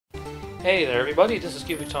Hey there everybody, this is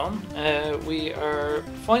QubicTom. We are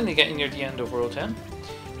finally getting near the end of World 10.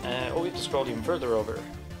 We have to scroll even further over.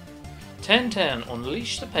 1010,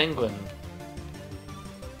 Unleash the Penguin.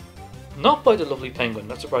 Not by the lovely penguin,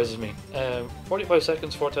 that surprises me. 45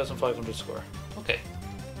 seconds, 4,500 score. Okay.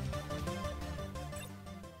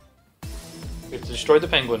 We have to destroy the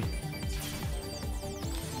penguin.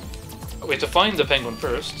 We have to find the penguin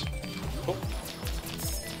first. Oh.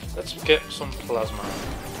 Let's get some plasma.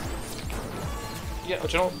 Yeah, do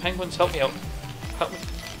you know what? Penguins, help me out. Help me.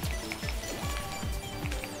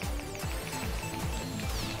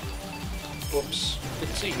 Whoops.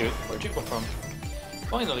 Didn't see you. Where'd you come from?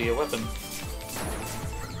 Finally, a weapon.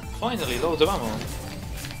 Finally, loads of ammo.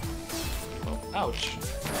 Oh, ouch.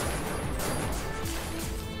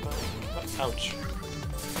 Ouch.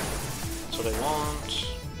 That's what I want.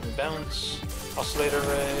 Let me bounce. Oscillator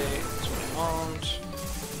ray. That's what I want.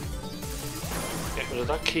 Get rid of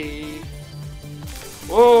that key.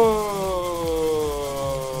 Whoa,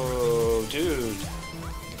 dude.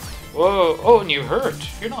 Whoa. Oh, and you hurt.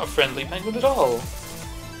 You're not a friendly penguin at all.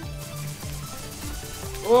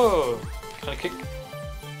 Whoa. Can I kick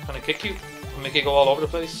you? Make you go all over the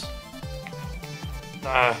place?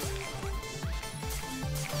 Nah.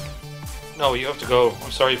 No, you have to go.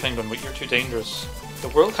 I'm sorry, penguin, but you're too dangerous. The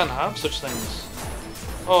world can't have such things.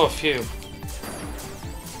 Oh, phew.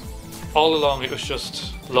 All along it was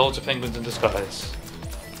just loads of penguins in disguise.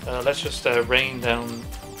 Let's just rain down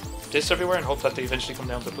this everywhere and hope that they eventually come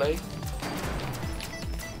down to play.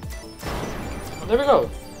 And there we go.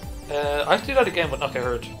 I have to do that again but not get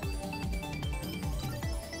hurt.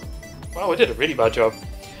 Wow, I did a really bad job.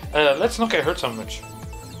 Let's not get hurt so much.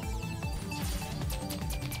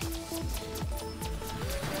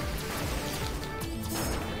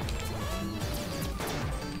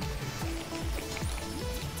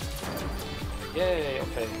 Yay,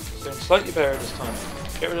 okay. He's doing slightly better this time.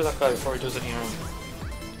 Get rid of that guy before he does any harm.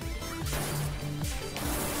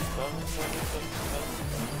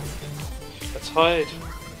 Let's hide.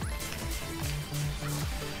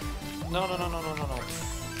 No.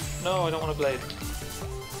 No, I don't want a blade.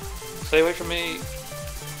 Stay away from me.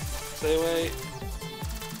 Stay away.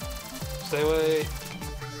 Stay away.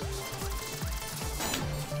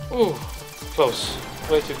 Ooh, close.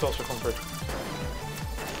 Way too close for comfort.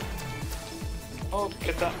 Oh,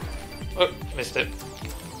 get that. Oh, missed it.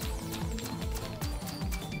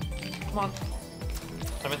 Come on.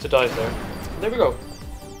 I meant to dive there. There we go.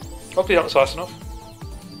 Hopefully that was fast enough.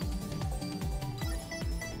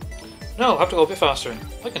 No, I have to go a bit faster.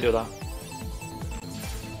 I can do that.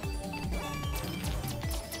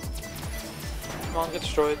 Come on, get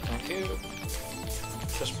destroyed. Thank you.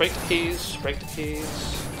 Just break the keys. Break the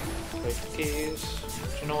keys. Break the keys.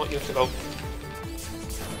 Do you know what? You have to go.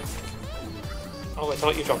 Oh, I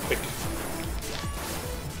thought you dropped quick.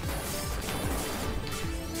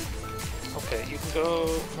 Okay, you can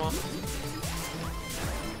go. Come on.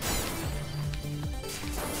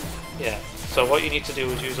 Yeah, so what you need to do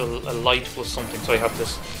is use a light plus something, so I have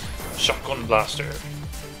this shotgun blaster.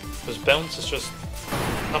 Because bounce is just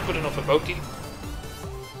not good enough for Bokey.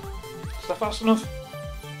 Is that fast enough?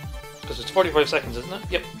 Because it's 45 seconds, isn't it?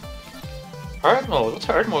 Yep. Hard mode, what's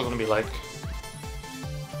hard mode going to be like?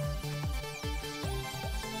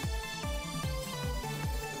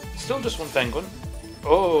 Still just one penguin.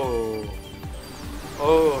 Oh.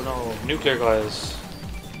 Oh no, nuclear guys.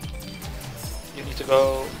 You need to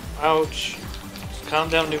go. Ouch. Just calm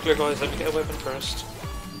down, nuclear guys. Let me get a weapon first.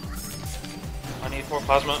 I need more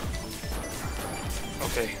plasma.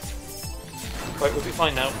 Okay. Right, we'll be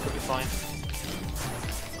fine now. We'll be fine.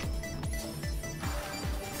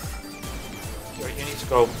 Right, you need to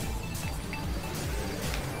go.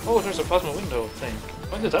 Oh, there's a plasma window thing.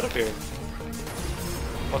 When did that appear?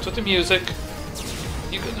 What's with the music?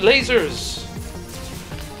 You got lasers!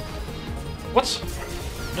 What?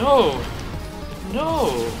 No!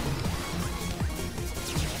 No!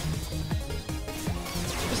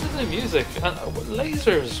 Listen to the music. And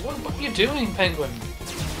lasers! What are you doing, penguin?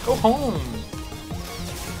 Go home!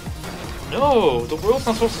 No! The world's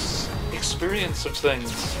not supposed to experience such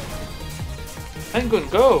things. Penguin,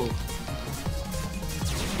 go!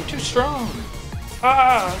 You're too strong!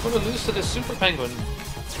 Ah! I'm gonna lose to this super penguin.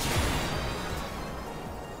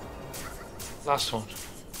 Last one.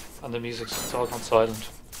 And the music's all gone silent.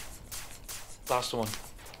 Last one.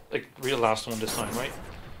 Like, real last one this time, right?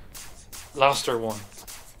 Laster one.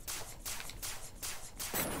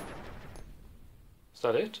 Is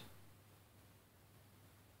that it?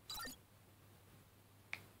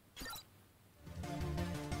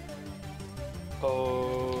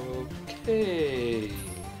 Okay.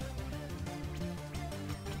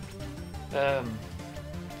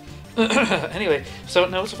 Anyway, so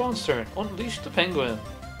now it's Savant's turn. Unleash the penguin.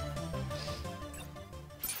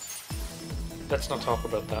 Let's not talk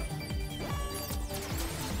about that.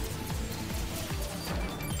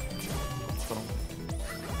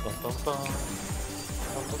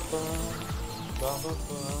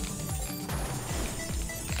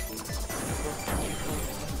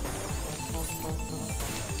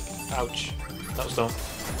 Ouch. That was dumb.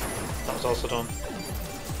 That was also dumb.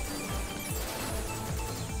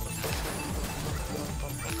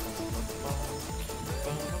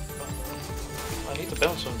 I need to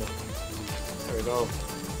bounce on them. There we go.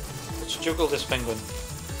 Let's juggle this penguin.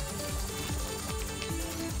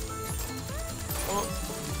 Oh.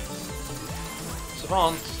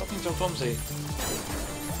 Savant, stop being so clumsy.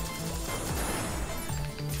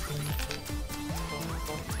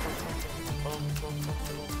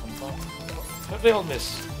 How did they all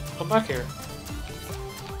miss? Come back here.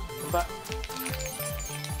 Come back.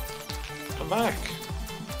 Come back.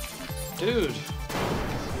 Dude.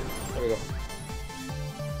 There we go.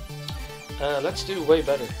 Let's do way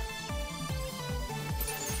better.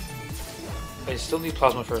 I still need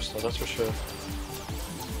plasma first though, that's for sure.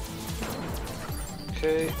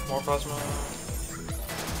 Okay, more plasma.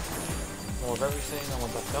 More of everything. I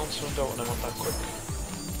want that bounce window and I want that quick.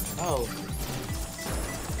 Oh.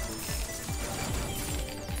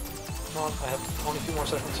 Come on, I have only a few more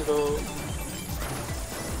seconds to go.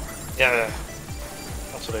 Yeah,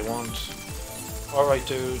 that's what I want. Alright,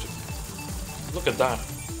 dude. Look at that.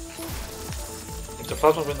 If the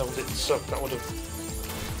plasma window didn't suck, that would have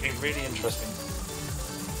been really interesting.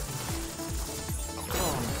 Oh, come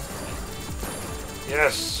on.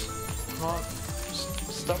 Yes! Come on.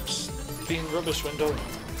 Stop being rubbish, window.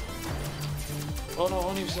 Oh no,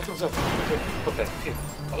 only a few seconds left. Okay, phew.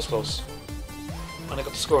 That was close. And I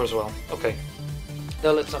got the score as well. Okay.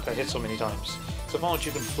 Now let's not get hit so many times. So if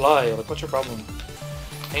you can fly, like what's your problem?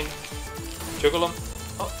 Aim. Juggle them.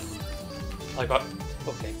 Oh. I got...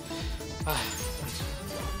 Okay.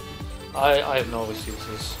 I have no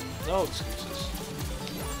excuses. No excuses.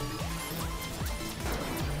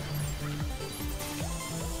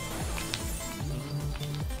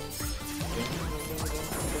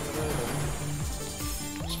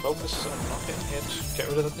 Just focus on not getting hit. Get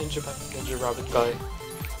rid of that ninja rabbit guy.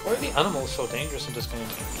 Why are the animals so dangerous in this game?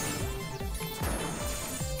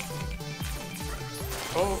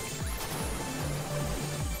 Oh.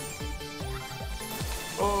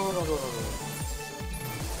 Oh, no.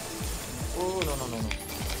 Oh, no.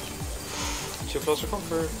 Too close for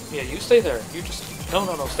comfort. Yeah, you stay there. You just... No,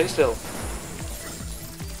 stay still.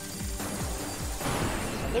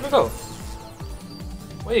 And there we go.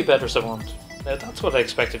 Way better, Savant. Now, that's what I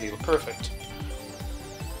expect of you. Perfect.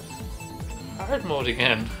 Hard mode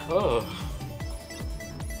again. Oh.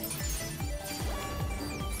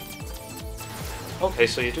 Okay,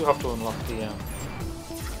 so you do have to unlock the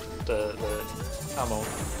ammo.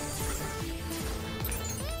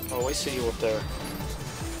 Oh, I see you up there.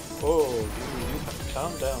 Oh, you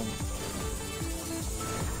calm down.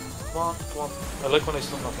 Come on. I like when I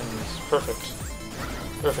still knock enemies. Perfect.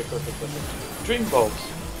 Dream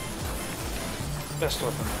balls. Best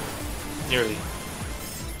weapon. Nearly.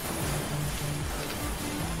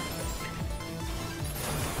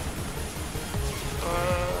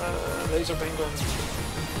 Laser penguin.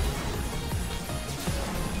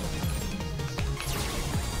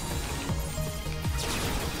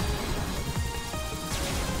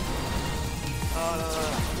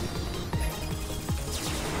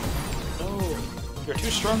 No, you're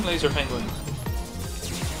too strong, laser penguin.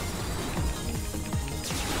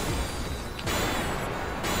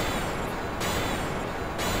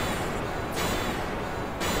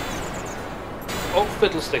 Oh,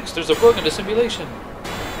 fiddlesticks! There's a bug in the simulation.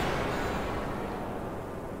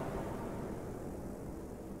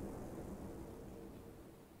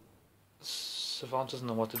 Savant doesn't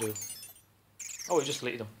know what to do. Oh, we just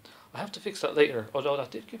deleted him. I have to fix that later, although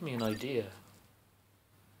that did give me an idea.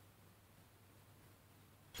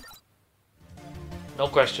 No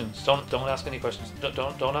questions. Don't ask any questions.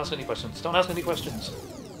 Don't ask any questions. Don't ask any questions.